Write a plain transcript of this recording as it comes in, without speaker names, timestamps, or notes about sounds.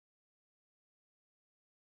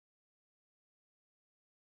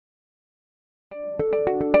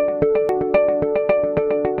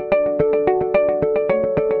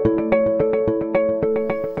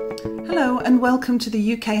welcome to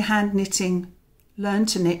the UK Hand Knitting Learn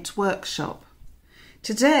to Knit workshop.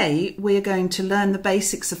 Today we're going to learn the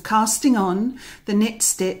basics of casting on the knit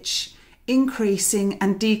stitch, increasing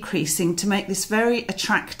and decreasing to make this very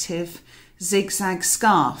attractive zigzag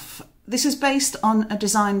scarf. This is based on a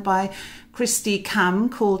design by Christy Cam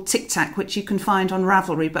called Tic Tac, which you can find on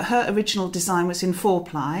Ravelry, but her original design was in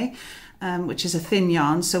 4-ply, which is a thin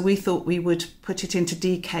yarn, so we thought we would put it into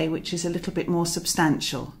DK, which is a little bit more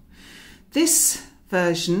substantial. This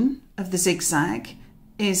version of the zigzag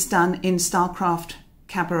is done in Starcraft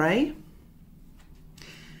Cabaret.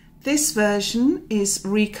 This version is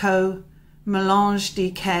Rico Melange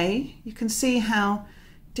DK. You can see how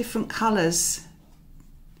different colours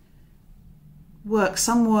work.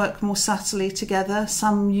 Some work more subtly together,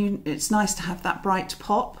 it's nice to have that bright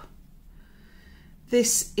pop.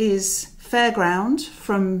 This is Fairground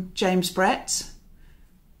from James Brett,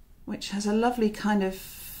 which has a lovely kind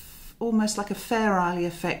of almost like a Fair Isle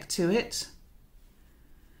effect to it.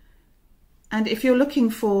 And if you're looking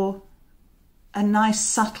for a nice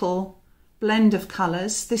subtle blend of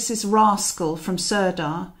colours, this is Rascal from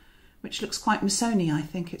Sirdar, which looks quite Missoni, I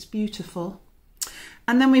think. It's beautiful.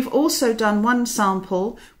 And then we've also done one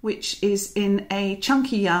sample which is in a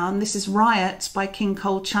chunky yarn. This is Riot by King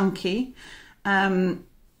Cole Chunky. And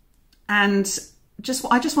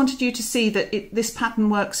I just wanted you to see that this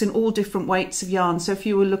pattern works in all different weights of yarn. So if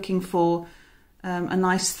you were looking for a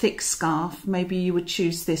nice thick scarf, maybe you would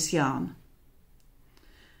choose this yarn.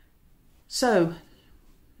 So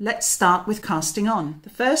let's start with casting on.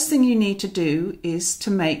 The first thing you need to do is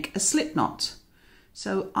to make a slip knot.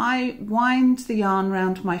 So I wind the yarn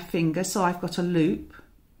round my finger so I've got a loop,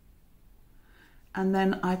 and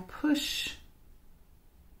then I push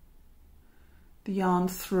the yarn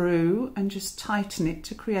through and just tighten it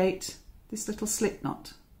to create this little slip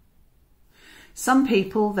knot. Some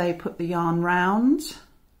people, they put the yarn round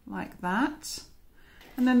like that,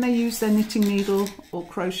 and then they use their knitting needle or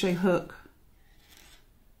crochet hook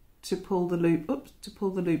to pull the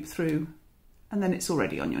loop through, and then it's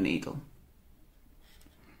already on your needle.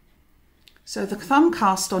 So the thumb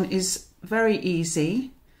cast on is very easy.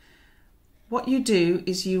 What you do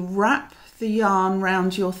is you wrap the yarn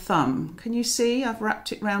round your thumb. Can you see? I've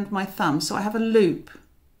wrapped it round my thumb, so I have a loop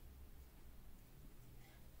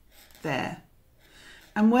there.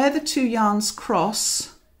 And where the two yarns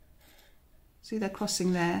cross, see they're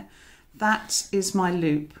crossing there, that is my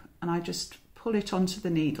loop, and I just pull it onto the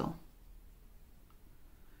needle.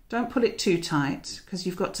 Don't pull it too tight, because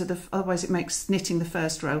you've got to, otherwise it makes knitting the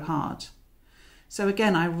first row hard. So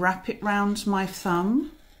again, I wrap it round my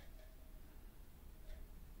thumb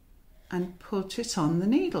and put it on the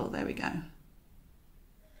needle. There we go.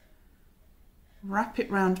 Wrap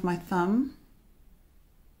it round my thumb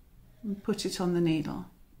and put it on the needle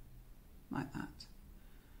like that.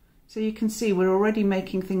 So you can see we're already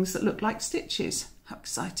making things that look like stitches. How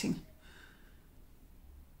exciting.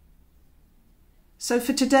 So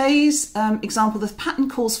for today's example, the pattern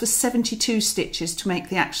calls for 72 stitches to make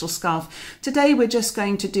the actual scarf. Today we're just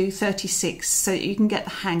going to do 36, so you can get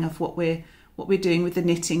the hang of what we're doing with the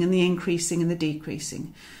knitting and the increasing and the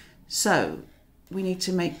decreasing. So we need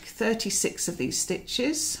to make 36 of these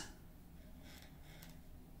stitches.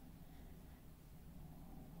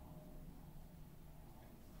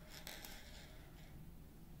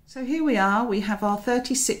 So here we are, we have our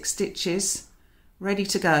 36 stitches ready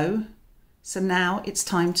to go. So now it's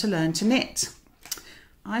time to learn to knit.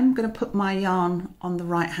 I'm going to put my yarn on the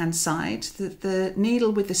right hand side. The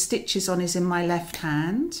needle with the stitches on is in my left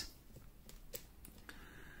hand.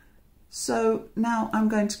 So now I'm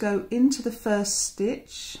going to go into the first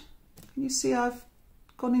stitch. Can you see I've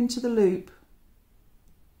gone into the loop?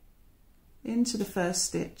 Into the first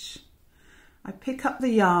stitch. I pick up the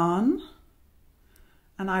yarn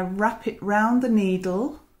and I wrap it round the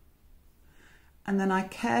needle, and then I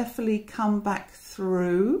carefully come back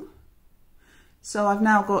through. So I've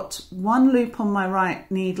now got one loop on my right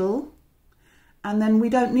needle, and then we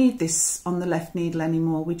don't need this on the left needle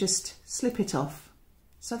anymore. We just slip it off.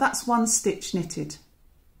 So that's one stitch knitted.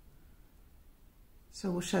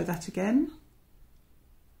 So we'll show that again.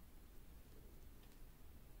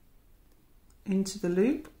 Into the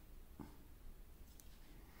loop.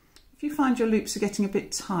 If you find your loops are getting a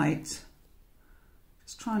bit tight,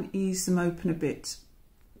 just try and ease them open a bit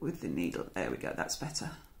with the needle. There we go, that's better.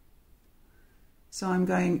 So I'm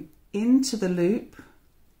going into the loop,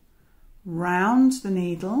 round the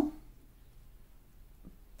needle,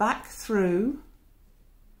 back through,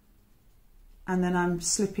 and then I'm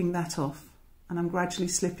slipping that off, and I'm gradually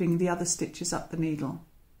slipping the other stitches up the needle.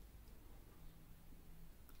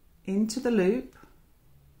 Into the loop,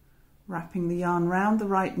 wrapping the yarn round the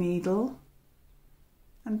right needle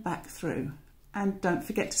and back through. And don't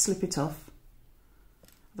forget to slip it off,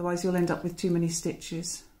 otherwise you'll end up with too many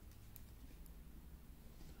stitches.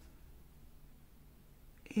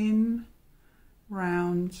 In,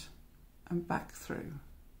 round and back through,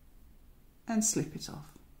 and slip it off.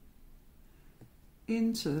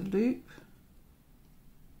 Into the loop,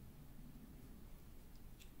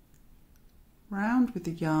 round with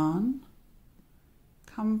the yarn,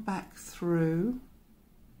 come back through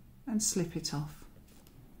and slip it off.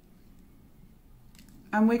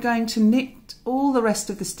 And we're going to knit all the rest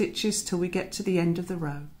of the stitches till we get to the end of the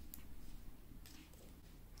row.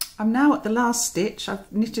 I'm now at the last stitch.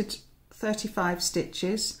 I've knitted 35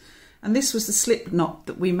 stitches, and this was the slip knot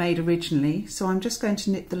that we made originally, so I'm just going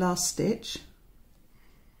to knit the last stitch.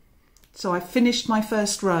 So I've finished my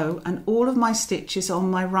first row and all of my stitches are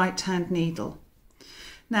on my right hand needle.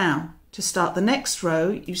 Now to start the next row,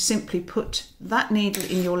 you simply put that needle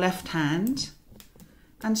in your left hand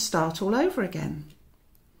and start all over again.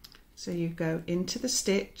 So you go into the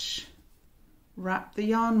stitch, wrap the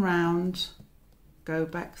yarn round, go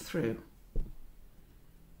back through,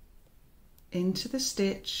 into the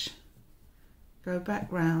stitch, go back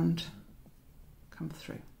round, come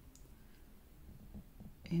through,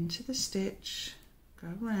 into the stitch, go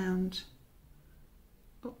round,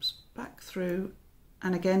 oops, back through,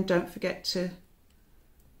 and again don't forget to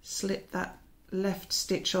slip that left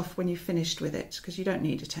stitch off when you've finished with it, because you don't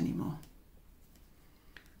need it anymore.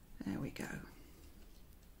 There we go.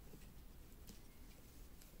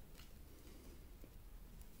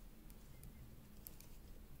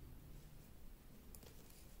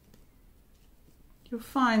 You'll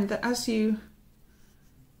find that as you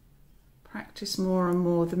practice more and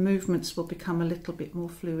more, the movements will become a little bit more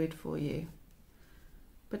fluid for you.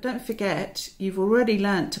 But don't forget, you've already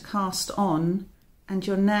learnt to cast on and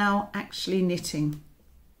you're now actually knitting.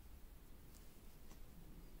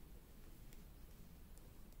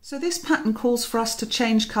 So this pattern calls for us to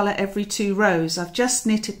change colour every 2 rows. I've just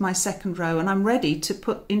knitted my second row and I'm ready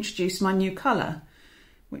to introduce my new colour,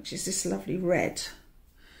 which is this lovely red.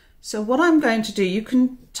 So what I'm going to do, you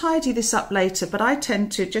can tidy this up later, but I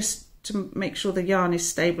tend to, just to make sure the yarn is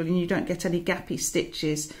stable and you don't get any gappy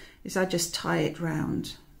stitches, is I just tie it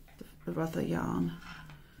round the other yarn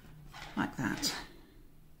like that.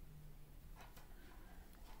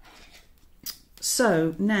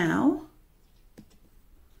 So now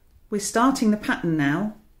we're starting the pattern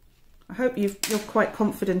now. I hope you're quite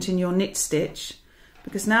confident in your knit stitch,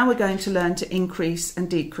 because now we're going to learn to increase and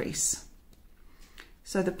decrease.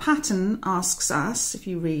 So the pattern asks us, if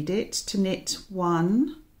you read it, to knit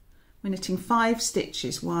 1, we're knitting 5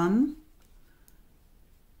 stitches, 1,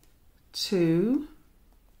 2,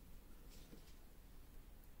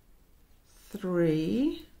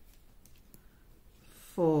 3,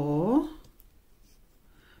 4,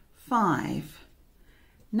 5.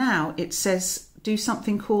 Now it says do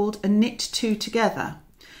something called a knit 2 together.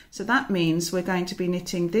 So that means we're going to be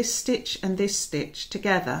knitting this stitch and this stitch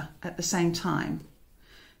together at the same time.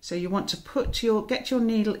 So you want to get your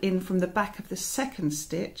needle in from the back of the second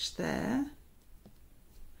stitch there,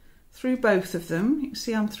 through both of them. You can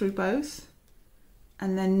see I'm through both,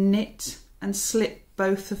 and then knit and slip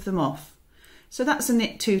both of them off. So that's a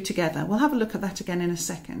knit 2 together. We'll have a look at that again in a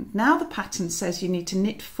second. Now the pattern says you need to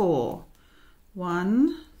knit 4.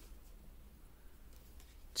 1,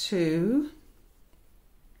 2,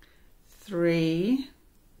 3,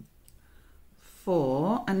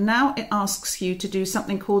 4, and now it asks you to do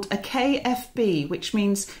something called a KFB, which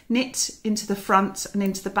means knit into the front and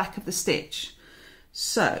into the back of the stitch.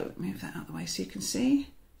 So move that out of the way so you can see.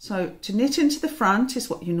 So to knit into the front is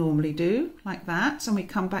what you normally do, like that, and we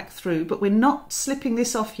come back through, but we're not slipping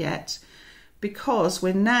this off yet, because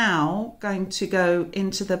we're now going to go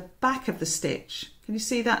into the back of the stitch. Can you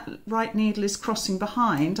see that right needle is crossing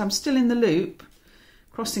behind? I'm still in the loop,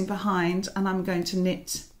 crossing behind, and I'm going to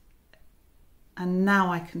knit, and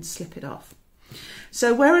now I can slip it off.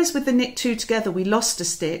 So whereas with the knit 2 together we lost a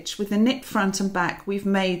stitch, with the knit front and back we've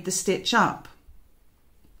made the stitch up.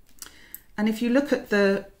 And if you look at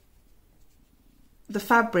the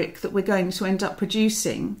fabric that we're going to end up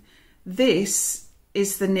producing, this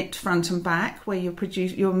is the knit front and back where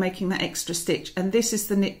you're making that extra stitch, and this is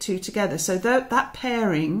the knit 2 together. So that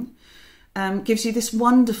pairing gives you this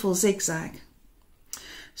wonderful zigzag.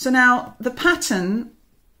 So now the pattern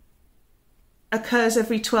occurs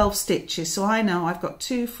every 12 stitches, so I know I've got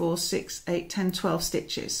 2, 4, 6, 8, 10, 12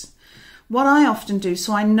 stitches. What I often do,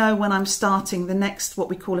 so I know when I'm starting the next, what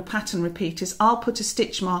we call a pattern repeat, is I'll put a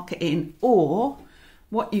stitch marker in, or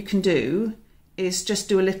what you can do is just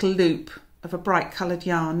do a little loop of a bright coloured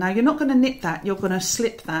yarn. Now you're not going to knit that, you're going to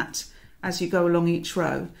slip that as you go along each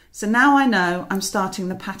row. So now I know I'm starting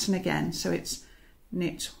the pattern again. So it's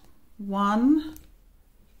knit 1,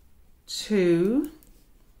 2,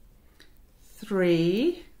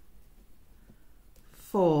 3,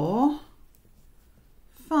 4,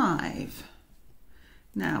 5.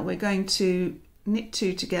 Now we're going to knit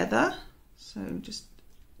 2 together. So just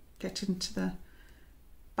get into the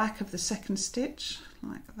back of the second stitch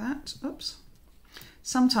like that. Oops.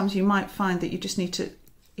 Sometimes you might find that you just need to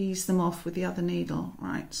ease them off with the other needle.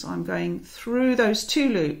 Right, so I'm going through those 2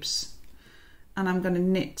 loops and I'm going to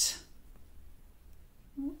knit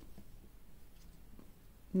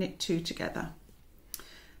 2 together.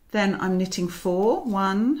 Then I'm knitting 4,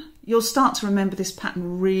 1. You'll start to remember this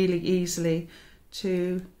pattern really easily.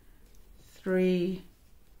 2, 3,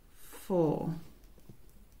 4.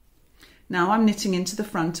 Now I'm knitting into the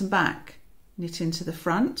front and back. Knit into the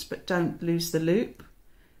front, but don't lose the loop.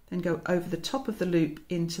 Then go over the top of the loop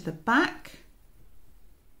into the back.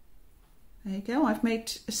 There you go, I've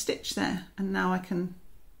made a stitch there, and now I can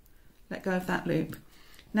let go of that loop.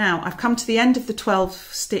 Now I've come to the end of the 12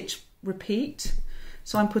 stitch repeat,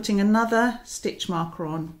 so I'm putting another stitch marker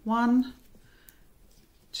on. 1,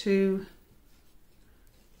 2,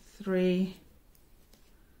 3,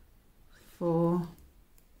 4,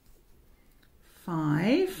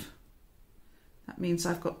 5. That means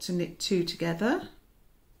I've got to knit 2 together,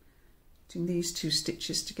 putting these 2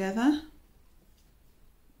 stitches together.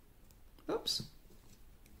 Oops.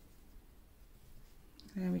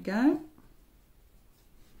 There we go.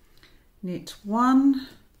 Knit 1,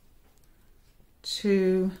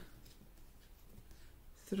 2,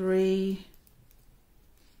 3,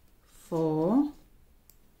 4,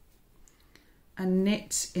 and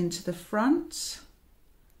knit into the front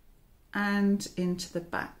and into the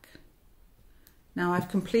back. Now I've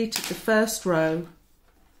completed the first row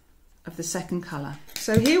of the second colour.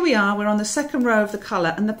 So here we are, we're on the second row of the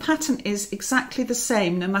colour, and the pattern is exactly the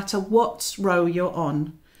same no matter what row you're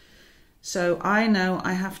on. So I know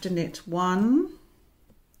I have to knit 1.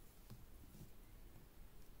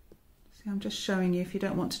 See, I'm just showing you, if you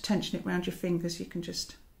don't want to tension it around your fingers, you can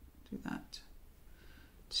just do that.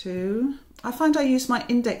 2. I find I use my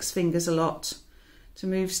index fingers a lot to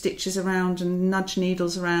move stitches around and nudge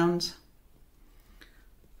needles around.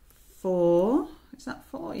 4. Is that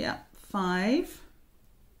 4? Yeah. 5.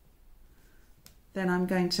 Then I'm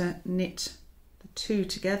going to knit the 2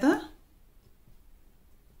 together.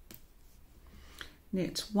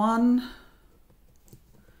 Knit 1,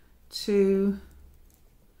 2,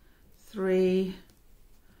 3,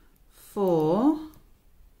 4,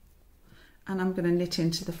 and I'm going to knit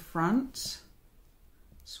into the front,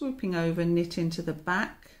 swooping over, knit into the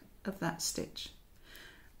back of that stitch.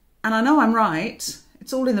 And I know I'm right,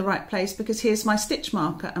 it's all in the right place, because here's my stitch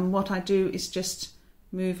marker, and what I do is just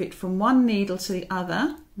move it from one needle to the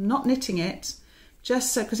other, not knitting it,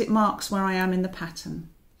 just so, because it marks where I am in the pattern.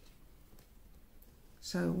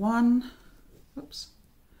 So 1, oops.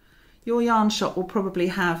 Your yarn shop will probably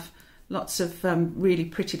have lots of really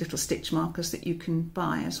pretty little stitch markers that you can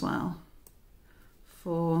buy as well.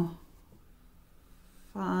 4,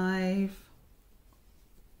 5,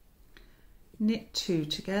 knit 2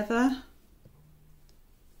 together.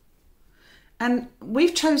 And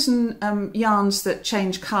we've chosen yarns that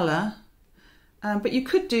change colour, but you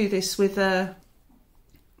could do this with a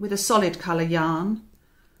solid colour yarn,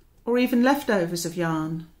 or even leftovers of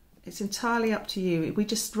yarn. It's entirely up to you. We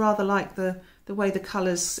just rather like the way the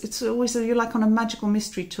colours, it's always, you're like on a magical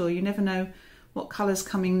mystery tour. You never know what colour's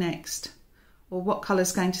coming next, or what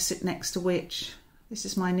colour's going to sit next to which. This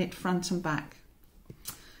is my knit front and back.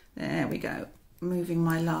 There we go. Moving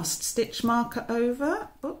my last stitch marker over.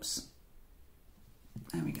 Oops.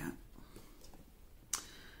 There we go.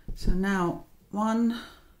 So now 1,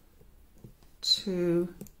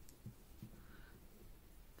 2,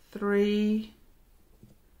 3,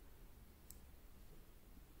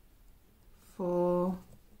 4,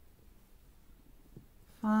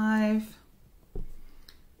 5,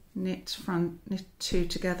 knit 2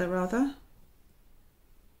 together rather.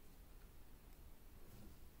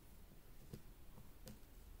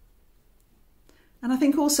 And I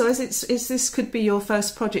think also, as this could be your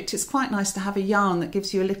first project, it's quite nice to have a yarn that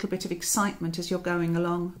gives you a little bit of excitement as you're going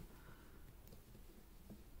along.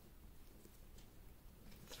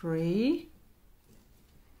 3,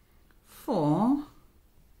 4,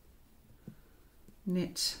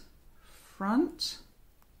 knit front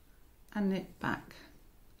and knit back.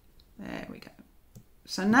 There we go.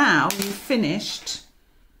 So now you've finished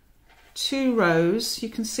 2 rows. You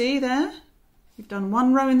can see there, you've done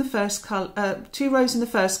 1 row in the first colour, 2 rows in the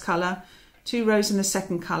first colour, 2 rows in the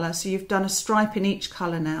second colour, so you've done a stripe in each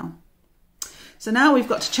colour now. So now we've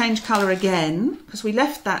got to change colour again, because we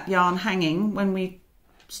left that yarn hanging when we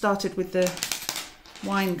started with the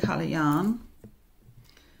wine colour yarn.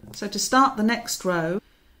 So to start the next row,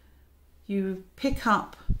 you pick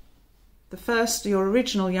up your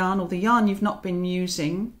original yarn, or the yarn you've not been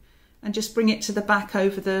using, and just bring it to the back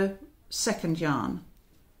over the second yarn.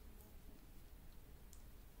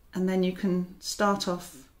 And then you can start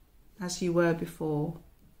off as you were before.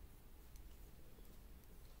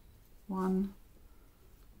 1,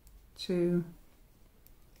 2,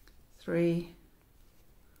 3,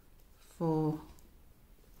 4,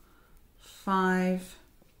 5,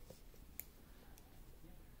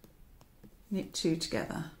 knit 2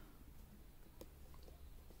 together.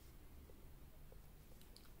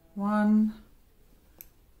 1,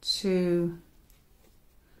 2,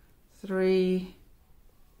 3,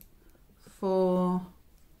 4,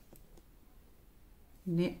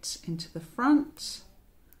 knit into the front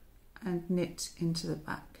and knit into the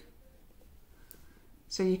back.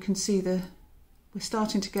 So you can see we're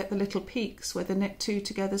starting to get the little peaks where the knit 2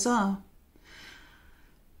 togethers are.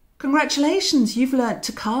 Congratulations, you've learnt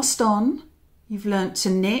to cast on, you've learnt to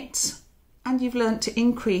knit, and you've learnt to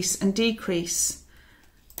increase and decrease.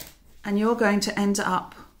 And you're going to end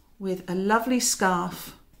up with a lovely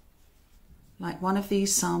scarf like one of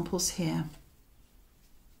these samples here.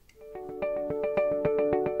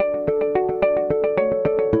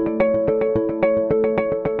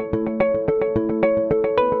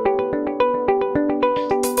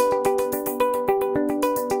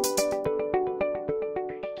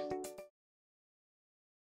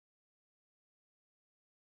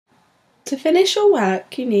 To finish your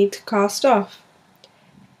work, you need to cast off.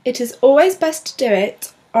 It is always best to do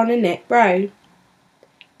it on a knit row.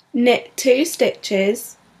 Knit 2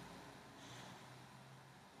 stitches,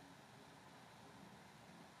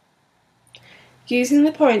 using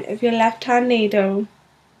the point of your left hand needle.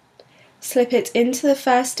 Slip it into the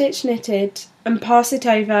first stitch knitted and pass it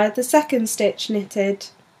over the second stitch knitted.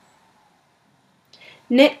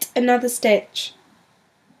 Knit another stitch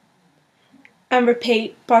and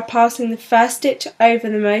repeat by passing the first stitch over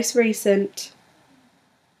the most recent.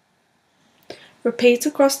 Repeat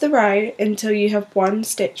across the row until you have 1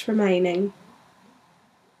 stitch remaining.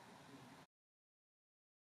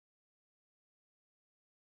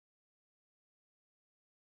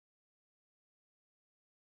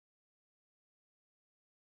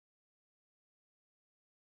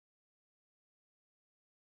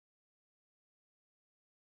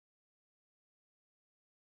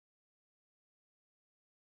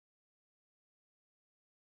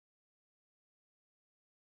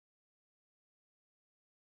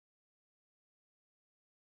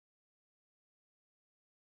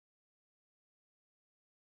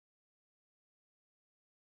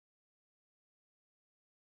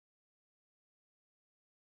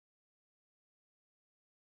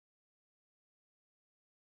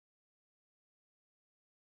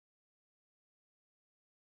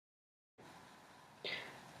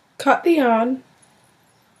 Cut the yarn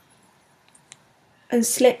and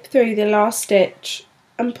slip through the last stitch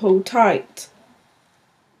and pull tight.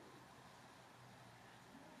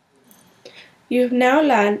 You have now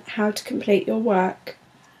learned how to complete your work.